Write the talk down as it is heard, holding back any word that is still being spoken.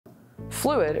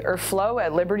F.L.U.I.D, or Flow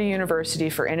at Liberty University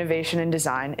for Innovation and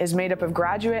Design, is made up of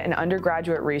graduate and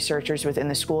undergraduate researchers within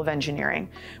the School of Engineering.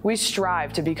 We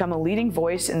strive to become a leading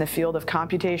voice in the field of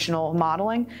computational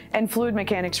modeling and fluid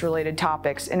mechanics-related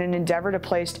topics in an endeavor to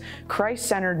place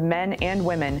Christ-centered men and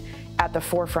women at the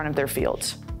forefront of their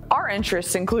fields. Our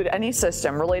interests include any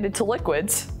system related to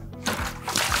liquids,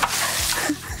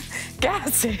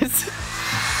 gases,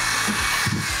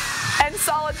 and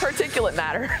solid particulate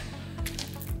matter.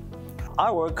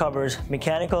 Our work covers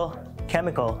mechanical,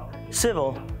 chemical,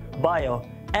 civil, bio,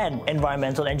 and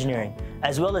environmental engineering,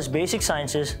 as well as basic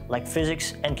sciences like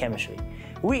physics and chemistry.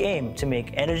 We aim to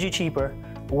make energy cheaper,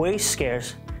 waste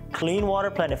scarce, clean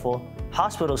water plentiful,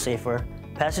 hospitals safer,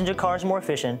 passenger cars more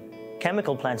efficient,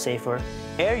 chemical plants safer,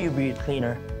 air you breathe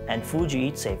cleaner, and food you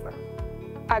eat safer.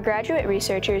 Our graduate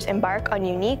researchers embark on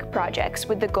unique projects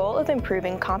with the goal of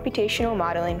improving computational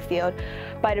modeling field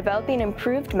by developing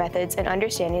improved methods and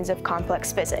understandings of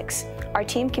complex physics. Our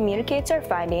team communicates our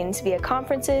findings via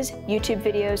conferences, YouTube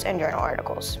videos, and journal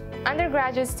articles.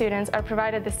 Undergraduate students are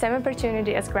provided the same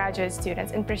opportunity as graduate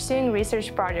students in pursuing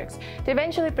research projects to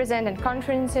eventually present at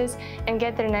conferences and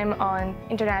get their name on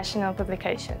international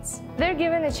publications. They're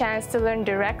given the chance to learn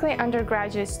directly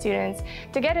undergraduate students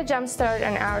to get a jump start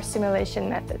on our simulation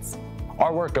methods.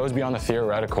 Our work goes beyond the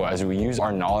theoretical as we use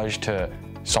our knowledge to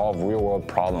solve real-world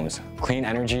problems. Clean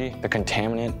energy, the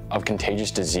contaminant of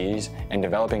contagious disease, and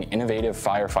developing innovative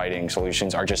firefighting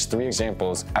solutions are just 3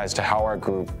 examples as to how our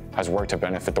group has worked to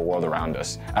benefit the world around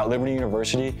us. At Liberty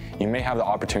University, you may have the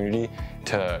opportunity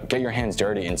to get your hands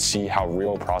dirty and see how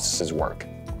real processes work.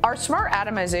 Our smart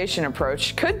atomization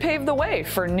approach could pave the way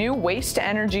for new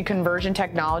waste-to-energy conversion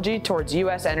technology towards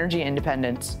U.S. energy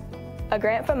independence. A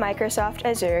grant from Microsoft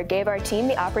Azure gave our team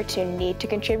the opportunity to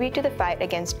contribute to the fight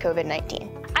against COVID-19.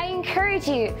 I encourage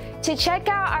you to check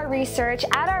out our research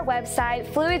at our website,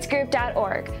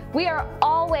 fluidsgroup.org. We are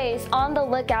always on the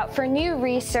lookout for new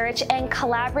research and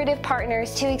collaborative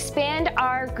partners to expand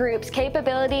our group's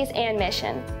capabilities and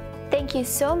mission. Thank you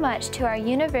so much to our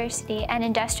university and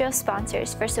industrial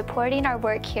sponsors for supporting our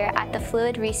work here at the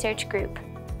Fluid Research Group.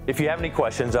 If you have any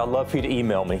questions, I'd love for you to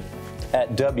email me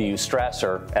at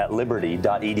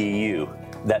wstrasser@liberty.edu.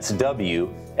 That's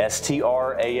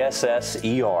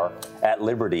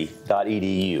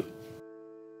WSTRASSER@liberty.edu.